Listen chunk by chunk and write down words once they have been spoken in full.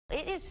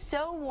It is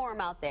so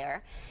warm out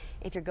there.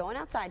 If you're going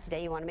outside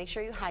today, you want to make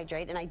sure you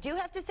hydrate. And I do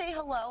have to say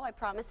hello. I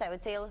promised I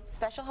would say a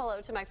special hello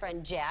to my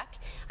friend Jack.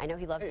 I know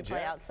he loves to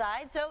play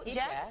outside. So, Hey,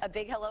 Jack, a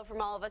big hello from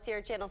all of us here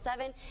at Channel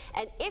 7.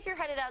 And if you're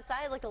headed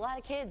outside, like a lot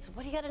of kids,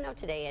 what do you got to know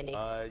today, Andy?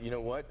 You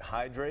know what?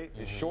 Hydrate.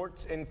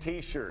 Shorts and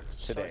T-shirts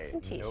today. Shorts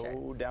and T-shirts.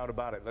 No doubt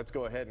about it. Let's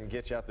go ahead and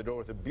get you out the door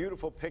with a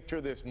beautiful picture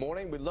this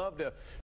morning. We'd love to